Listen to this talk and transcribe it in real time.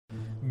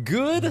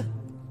Good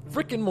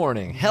freaking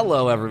morning.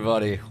 Hello,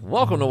 everybody.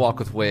 Welcome to Walk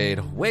with Wade.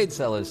 Wade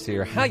Sellers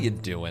here. How you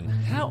doing?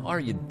 How are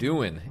you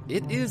doing?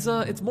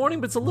 It's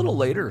morning, but it's a little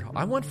later.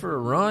 I went for a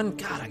run.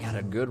 God, I got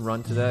a good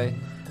run today.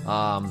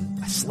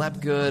 I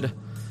slept good.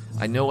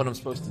 I know what I'm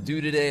supposed to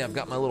do today. I've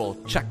got my little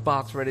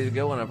checkbox ready to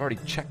go, and I've already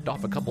checked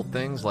off a couple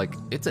things. Like,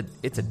 it's a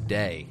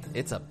day.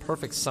 It's a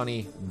perfect,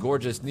 sunny,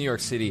 gorgeous New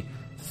York City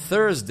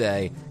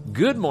Thursday.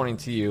 Good morning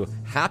to you.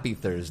 Happy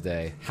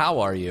Thursday.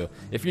 How are you?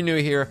 If you're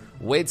new here,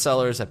 Wade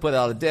Sellers. I put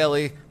out a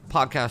daily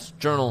podcast,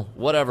 journal,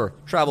 whatever,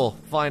 travel,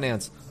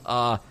 finance,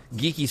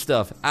 geeky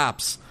stuff,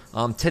 apps.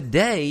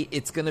 Today,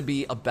 it's going to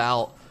be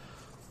about,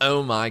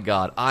 oh my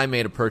God, I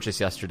made a purchase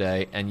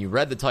yesterday, and you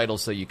read the title,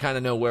 so you kind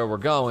of know where we're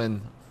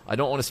going. I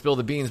don't want to spill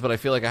the beans, but I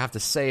feel like I have to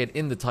say it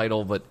in the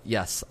title. But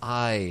yes,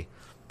 I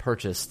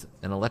purchased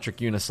an electric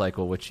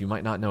unicycle, which you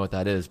might not know what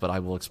that is, but I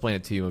will explain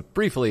it to you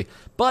briefly.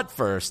 But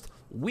first,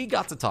 we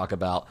got to talk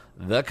about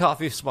the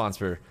coffee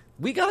sponsor.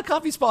 We got a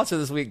coffee sponsor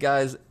this week,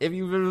 guys. If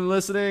you've been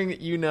listening,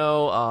 you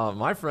know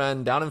my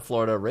friend down in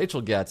Florida,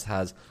 Rachel Getz,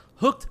 has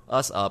hooked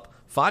us up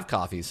 5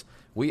 coffees.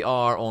 We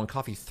are on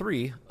coffee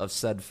 3 of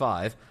said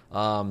 5.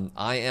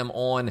 I am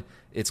on,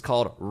 it's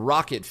called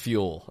Rocket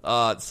Fuel.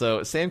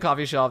 So same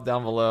coffee shop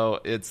down below.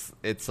 It's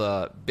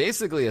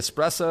basically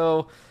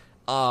espresso.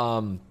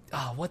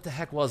 What the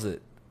heck was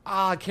it?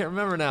 I can't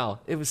remember now.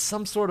 It was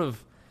some sort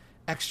of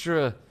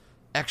extra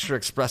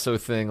espresso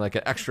thing, like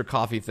an extra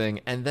coffee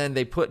thing. And then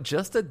they put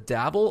just a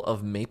dabble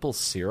of maple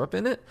syrup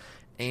in it.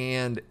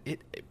 And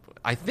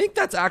I think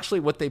that's actually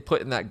what they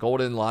put in that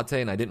golden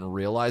latte, and I didn't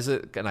realize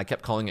it, and I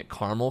kept calling it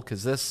caramel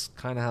because this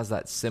kind of has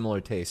that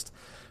similar taste.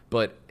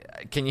 But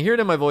can you hear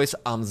it in my voice?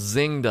 I'm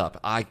zinged up.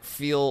 I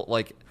feel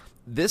like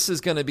this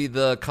is going to be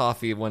the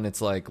coffee when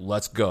it's like,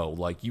 let's go.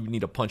 Like, you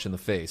need a punch in the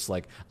face.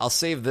 Like, I'll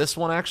save this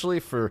one, actually,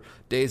 for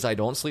days I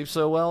don't sleep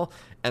so well,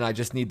 and I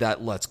just need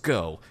that let's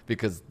go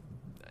because,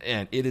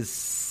 and it is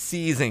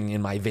seizing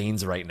in my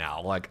veins right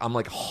now. Like, I'm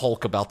like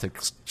Hulk about to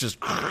just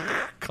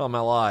come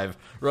alive,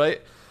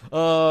 right?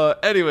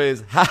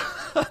 Anyways,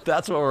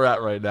 that's where we're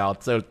at right now.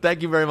 So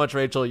thank you very much,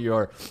 Rachel.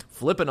 You're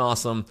flipping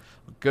awesome.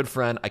 Good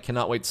friend. I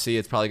cannot wait to see you.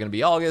 It's probably going to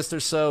be August or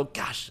so.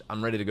 Gosh,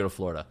 I'm ready to go to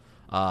Florida.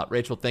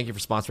 Rachel, thank you for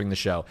sponsoring the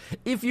show.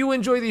 If you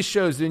enjoy these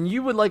shows and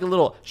you would like a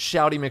little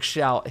shouty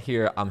McShout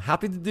here, I'm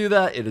happy to do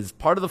that. It is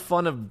part of the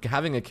fun of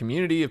having a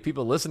community of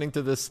people listening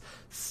to this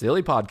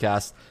silly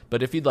podcast.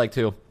 But if you'd like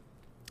to,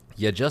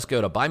 you just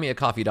go to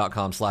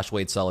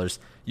buymeacoffee.com/WadeSellers.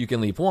 You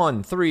can leave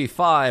 1, 3,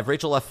 5.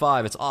 Rachel left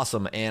 5. It's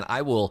awesome. And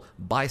I will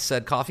buy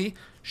said coffee,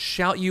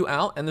 shout you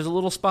out, and there's a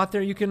little spot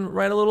there you can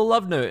write a little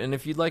love note. And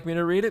if you'd like me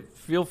to read it,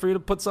 feel free to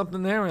put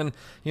something there. And,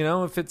 you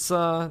know, if it's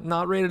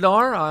not rated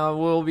R, I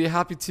will be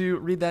happy to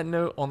read that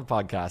note on the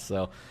podcast.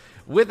 So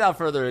without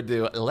further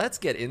ado, let's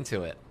get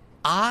into it.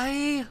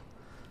 I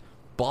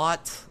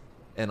bought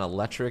an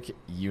electric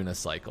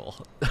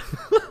unicycle.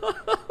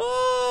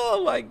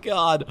 Oh my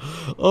god,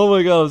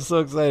 I'm so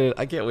excited.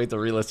 I can't wait to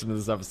re-listen to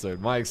this episode.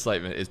 My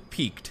excitement is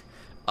peaked.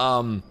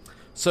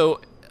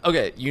 So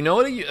okay, you know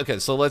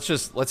what so let's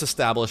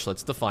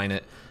define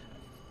it.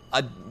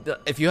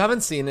 If you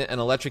haven't seen it, an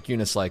electric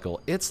unicycle,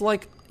 it's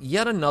like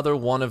yet another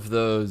one of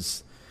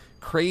those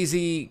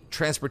crazy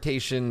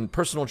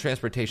personal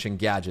transportation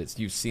gadgets.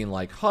 You've seen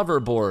like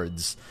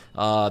hoverboards.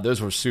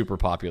 Those were super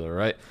popular,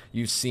 right?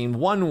 You've seen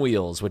one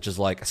wheels, which is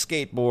like a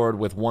skateboard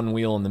with one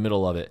wheel in the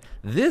middle of it.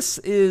 This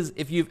is,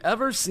 if you've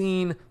ever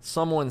seen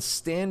someone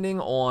standing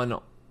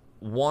on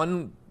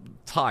one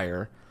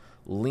tire,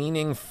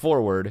 leaning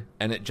forward,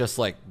 and it just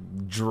like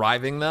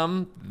driving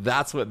them,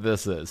 that's what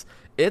this is.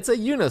 It's a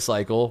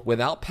unicycle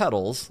without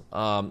pedals.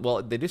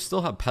 Well, they do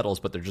still have pedals,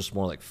 but they're just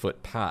more like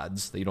foot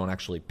pads that you don't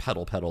actually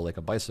pedal like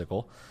a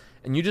bicycle.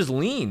 And you just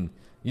lean.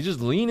 You just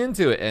lean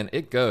into it, and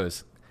it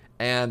goes.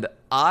 And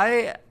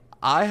I've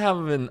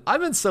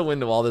been so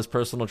into all this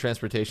personal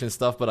transportation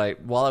stuff,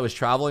 but while I was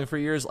traveling for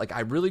years, like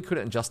I really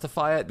couldn't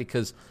justify it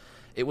because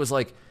it was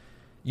like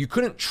you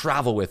couldn't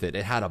travel with it.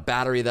 It had a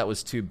battery that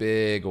was too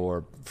big,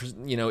 or,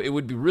 you know, it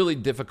would be really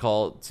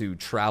difficult to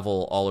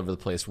travel all over the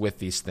place with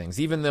these things.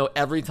 Even though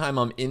every time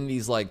I'm in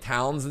these like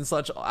towns and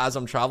such, as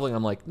I'm traveling,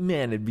 I'm like,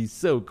 man, it'd be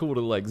so cool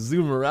to like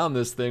zoom around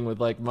this thing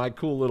with like my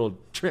cool little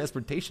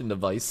transportation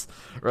device,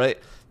 right?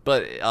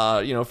 But,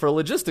 you know, for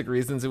logistic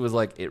reasons, it was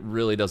like, it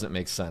really doesn't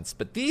make sense.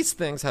 But these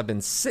things have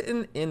been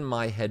sitting in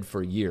my head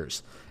for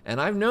years.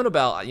 And I've known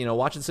about, you know,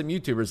 watching some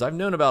YouTubers, I've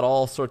known about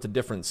all sorts of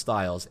different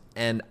styles.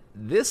 And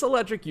this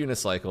electric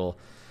unicycle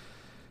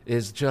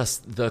is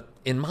just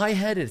in my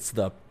head, it's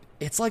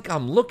like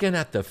I'm looking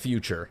at the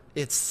future.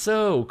 It's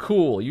so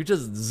cool. You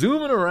just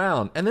zoom it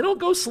around and then it'll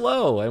go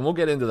slow, and we'll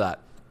get into that.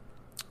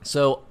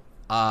 So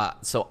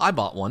I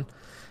bought one.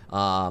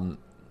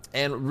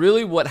 And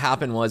really what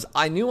happened was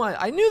I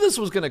knew this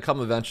was going to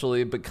come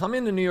eventually, but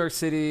coming to New York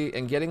City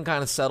and getting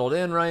kind of settled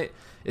in, right,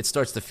 it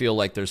starts to feel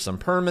like there's some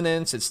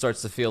permanence. It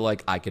starts to feel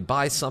like I could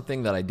buy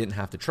something that I didn't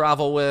have to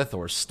travel with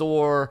or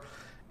store.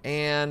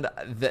 And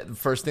the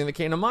first thing that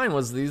came to mind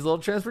was these little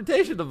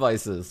transportation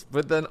devices.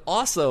 But then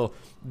also,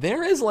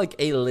 there is like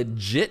a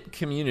legit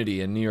community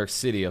in New York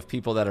City of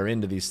people that are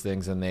into these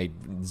things and they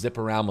zip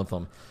around with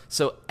them.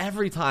 So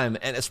every time,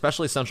 and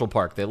especially Central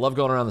Park, they love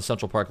going around the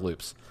Central Park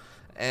loops.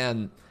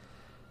 And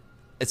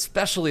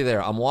especially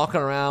there, I'm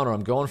walking around or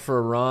I'm going for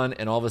a run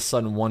and all of a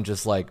sudden one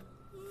just kind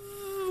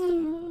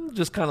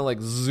of like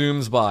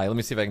zooms by. Let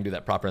me see if I can do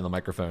that proper in the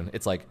microphone.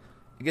 It's like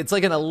an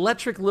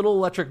little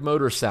electric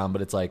motor sound,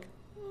 but it's like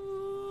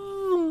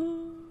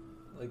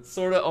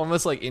sort of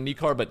almost like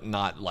IndyCar, but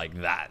not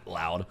like that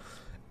loud.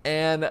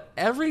 And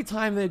every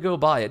time they go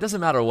by, it doesn't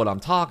matter what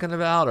I'm talking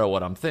about or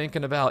what I'm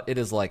thinking about. It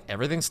is like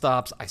everything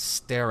stops. I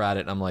stare at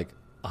it and I'm like,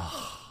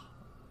 oh,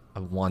 I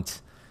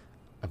want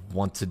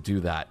to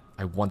do that.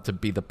 I want to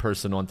be the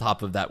person on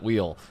top of that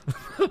wheel.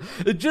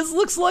 It just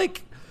looks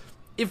like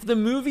if the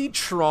movie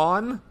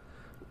Tron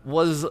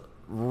was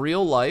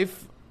real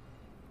life,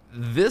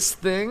 this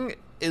thing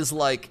is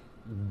like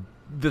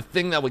the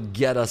thing that would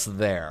get us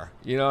there.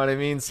 You know what I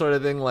mean? Sort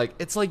of thing. Like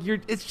it's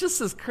it's just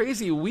this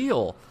crazy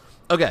wheel.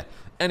 Okay.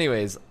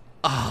 Anyways,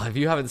 if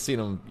you haven't seen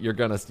them, you're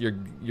gonna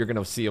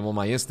see them on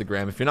my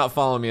Instagram. If you're not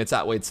following me, it's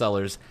at Wade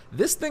Sellers.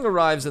 This thing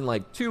arrives in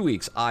like 2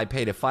 weeks. I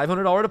paid a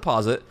 $500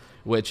 deposit,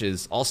 which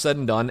is all said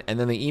and done, and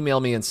then they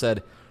emailed me and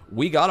said,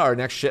 "We got our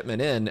next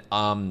shipment in.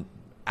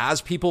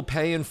 As people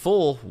pay in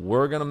full,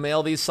 we're gonna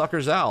mail these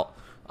suckers out."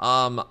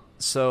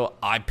 So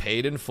I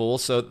paid in full.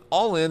 So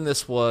all in,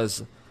 this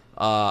was.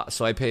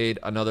 So I paid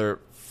another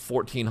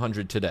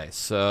 $1,400 today.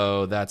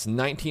 So that's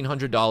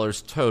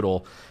 $1,900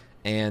 total,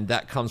 and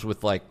that comes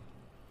with like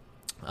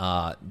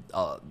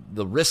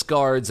the wrist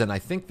guards, and I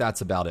think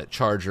that's about it,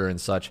 charger and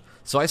such.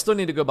 So I still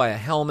need to go buy a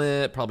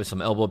helmet, probably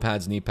some elbow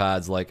pads, knee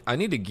pads. Like I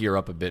need to gear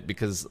up a bit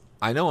because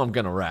I know I'm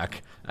gonna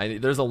wreck.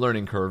 There's a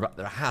learning curve.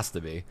 There has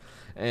to be.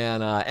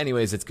 And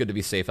anyways, it's good to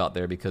be safe out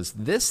there because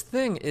this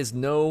thing is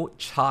no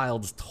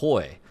child's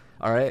toy.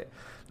 All right,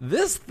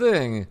 this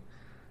thing.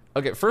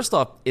 Okay, first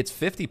off, it's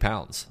 50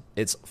 pounds.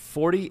 It's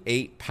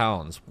 48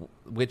 pounds,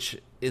 which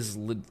is,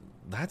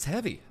 that's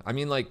heavy. I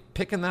mean, like,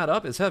 picking that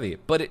up is heavy.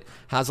 But it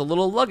has a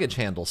little luggage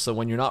handle, so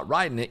when you're not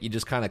riding it, you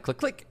just kind of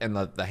click, and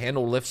the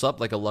handle lifts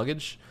up like a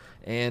luggage,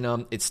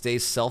 and it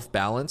stays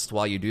self-balanced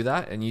while you do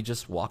that, and you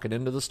just walk it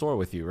into the store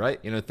with you, right?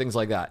 You know, things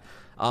like that.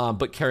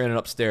 But carrying it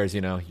upstairs,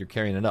 you know, you're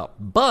carrying it up.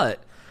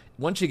 But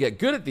once you get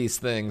good at these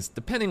things,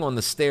 depending on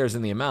the stairs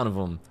and the amount of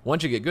them,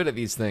 once you get good at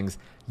these things,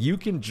 you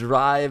can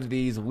drive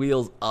these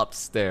wheels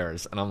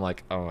upstairs. And I'm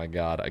like, oh my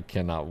God, I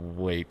cannot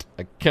wait.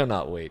 I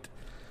cannot wait.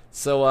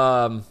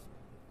 So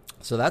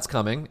that's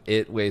coming.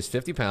 It weighs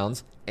 50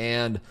 pounds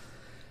and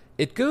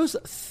it goes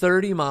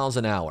 30 miles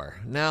an hour.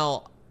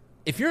 Now,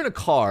 if you're in a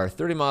car,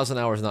 30 miles an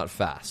hour is not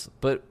fast.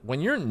 But when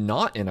you're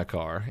not in a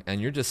car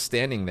and you're just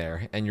standing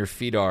there and your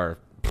feet are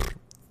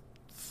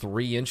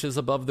 3 inches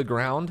above the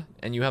ground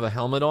and you have a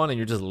helmet on and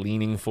you're just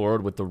leaning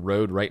forward with the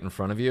road right in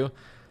front of you,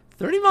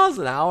 30 miles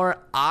an hour,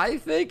 I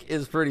think,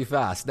 is pretty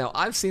fast. Now,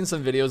 I've seen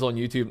some videos on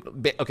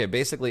YouTube. Okay,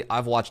 basically,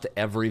 I've watched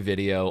every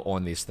video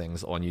on these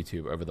things on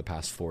YouTube over the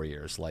past 4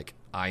 years. Like,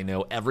 I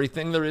know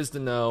everything there is to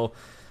know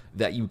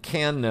that you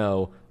can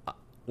know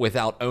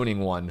without owning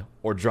one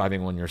or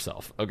driving one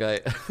yourself, okay?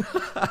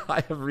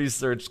 I have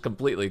researched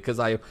completely because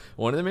I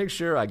wanted to make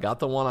sure I got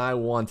the one I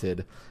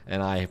wanted.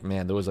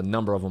 And there was a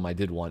number of them I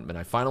did want, but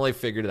I finally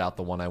figured out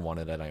the one I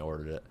wanted and I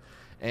ordered it.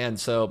 And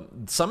so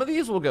some of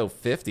these will go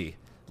 50.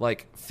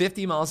 Like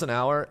 50 miles an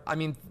hour, I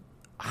mean,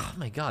 oh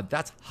my God,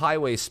 that's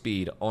highway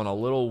speed on a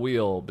little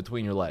wheel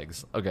between your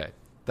legs. Okay,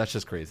 that's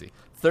just crazy.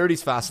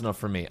 30's fast enough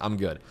for me. I'm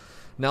good.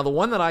 Now, the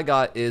one that I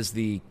got is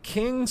the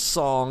King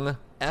Song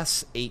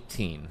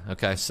S18.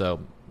 Okay,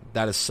 so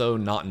that is so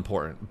not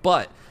important.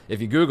 But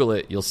if you Google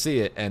it, you'll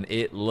see it, and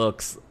it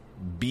looks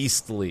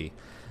beastly.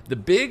 The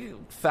big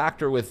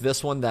factor with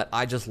this one that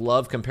I just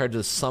love compared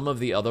to some of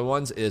the other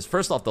ones is,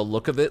 first off, the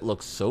look of it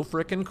looks so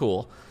freaking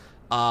cool.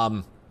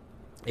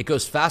 It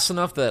goes fast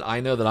enough that I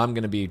know that I'm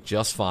going to be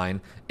just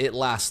fine. It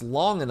lasts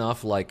long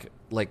enough, like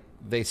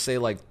they say,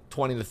 like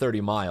 20 to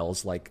 30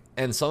 miles,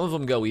 and some of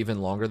them go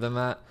even longer than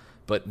that.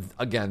 But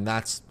again,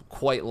 that's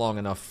quite long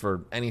enough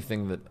for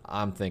anything that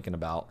I'm thinking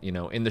about, you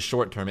know, in the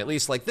short term. At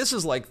least, like, this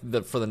is like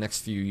for the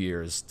next few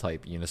years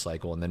type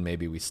unicycle, and then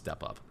maybe we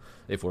step up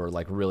if we're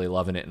like really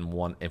loving it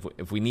and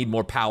if we need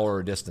more power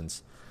or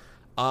distance.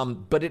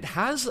 But it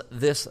has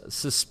this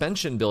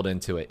suspension built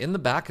into it. In the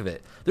back of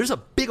it, there's a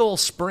big old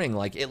spring.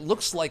 Like, it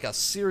looks like a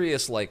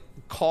serious, like,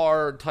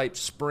 car type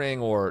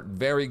spring or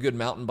very good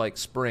mountain bike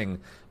spring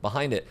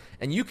behind it.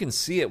 And you can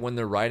see it when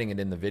they're riding it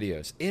in the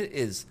videos.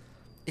 It's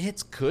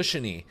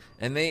cushiony.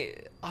 And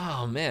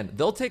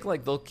they'll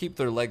keep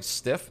their legs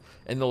stiff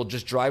and they'll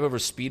just drive over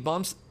speed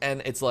bumps.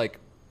 And it's like,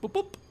 boop,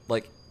 boop.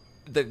 Like,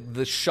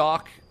 the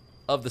shock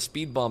of the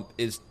speed bump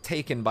is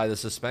taken by the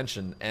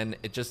suspension and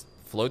it just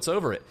floats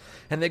over it.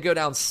 And they go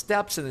down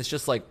steps and it's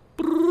just like,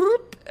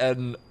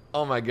 and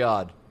oh my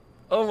god,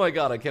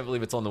 I can't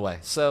believe it's on the way.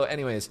 So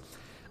anyways,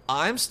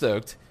 I'm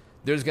stoked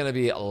There's going to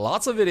be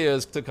lots of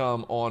videos to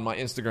come on my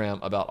Instagram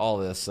about all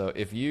this. So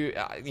if you,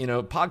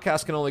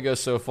 podcasts can only go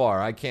so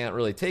far. I can't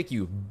really take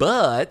you.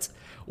 But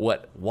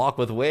what Walk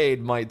with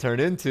Wade might turn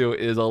into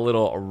is a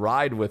little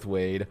ride with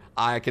Wade.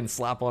 I can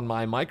slap on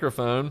my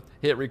microphone,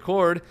 hit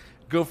record,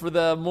 go for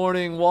the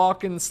morning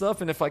walk and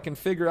stuff. And if I can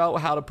figure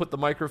out how to put the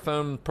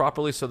microphone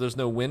properly so there's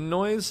no wind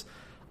noise,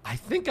 I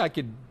think I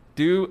could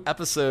do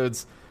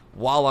episodes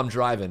while I'm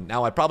driving.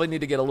 Now, I probably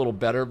need to get a little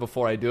better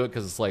before I do it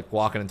because it's like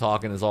walking and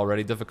talking is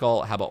already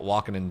difficult. How about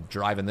walking and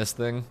driving this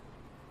thing?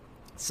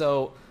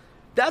 So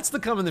that's the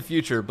come in the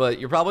future, but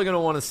you're probably going to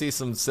want to see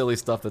some silly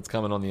stuff that's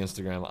coming on the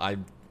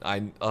Instagram.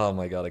 Oh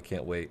my God, I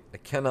can't wait. I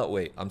cannot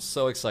wait. I'm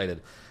so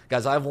excited.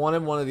 Guys, I've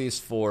wanted one of these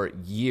for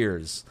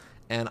years,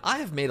 and I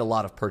have made a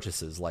lot of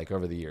purchases like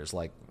over the years,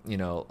 like,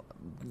 a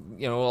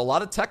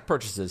lot of tech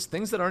purchases,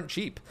 things that aren't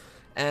cheap.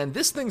 And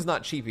this thing's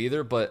not cheap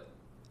either, but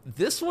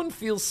this one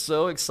feels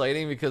so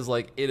exciting because,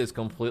 like, it is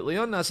completely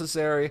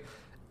unnecessary.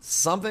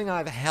 Something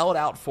I've held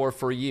out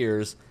for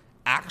years.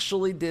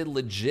 Actually did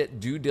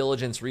legit due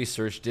diligence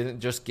research. Didn't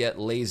just get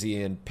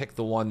lazy and pick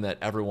the one that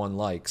everyone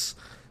likes.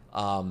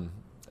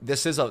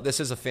 This is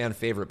a fan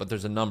favorite, but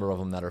there's a number of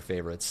them that are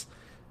favorites.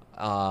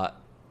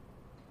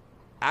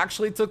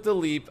 Actually took the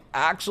leap.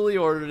 Actually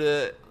ordered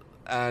it,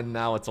 and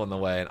now it's on the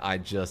way. And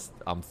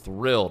I'm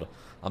thrilled.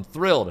 I'm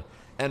thrilled.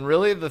 And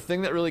really, the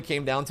thing that really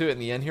came down to it in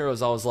the end here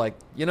was I was like,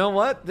 you know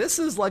what? This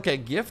is like a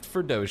gift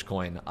for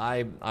Dogecoin.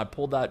 I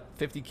pulled that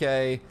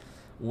 50K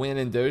win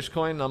in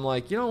Dogecoin, and I'm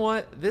like, you know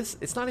what?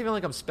 It's not even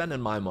like I'm spending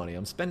my money.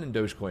 I'm spending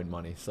Dogecoin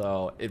money.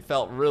 So it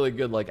felt really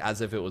good, like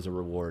as if it was a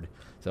reward.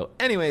 So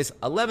anyways,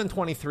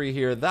 11:23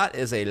 here. That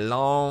is a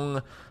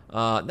long...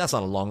 that's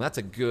not a long, that's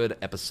a good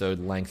episode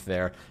length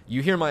there.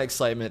 You hear my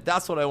excitement.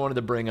 That's what I wanted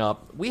to bring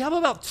up. We have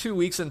about 2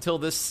 weeks until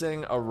this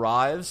thing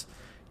arrives,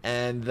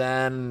 and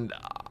then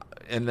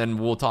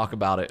we'll talk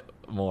about it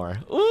more.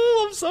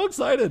 Ooh, I'm so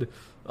excited.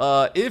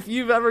 If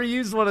you've ever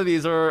used one of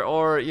these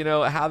or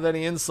have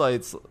any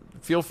insights,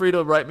 feel free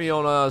to write me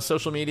on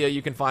social media.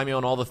 You can find me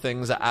on all the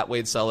things at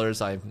Wade Sellers.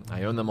 I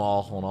own them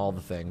all on all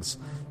the things.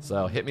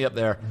 So hit me up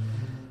there.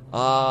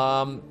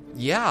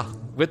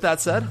 With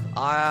that said,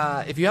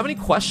 if you have any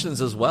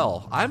questions as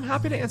well, I'm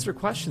happy to answer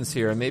questions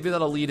here, and maybe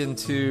that'll lead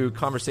into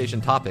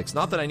conversation topics.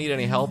 Not that I need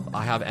any help.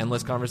 I have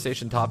endless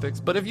conversation topics,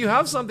 but if you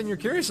have something you're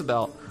curious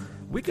about,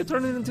 we could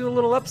turn it into a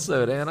little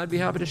episode, and I'd be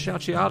happy to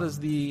shout you out as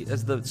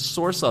the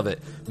source of it.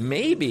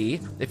 Maybe,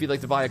 if you'd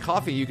like to buy a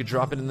coffee, you could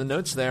drop it in the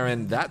notes there,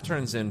 and that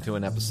turns into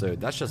an episode.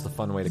 That's just a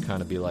fun way to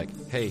kind of be like,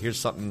 hey, here's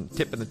something,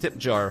 tip in the tip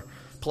jar,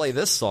 play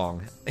this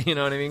song. You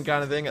know what I mean?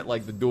 Kind of thing, at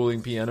like the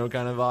dueling piano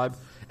kind of vibe.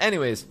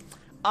 Anyways,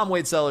 I'm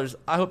Wade Sellers.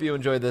 I hope you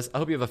enjoyed this. I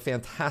hope you have a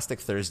fantastic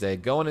Thursday.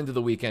 Going into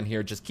the weekend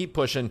here, just keep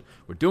pushing.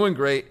 We're doing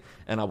great,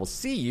 and I will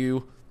see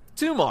you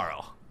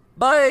tomorrow.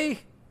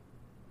 Bye!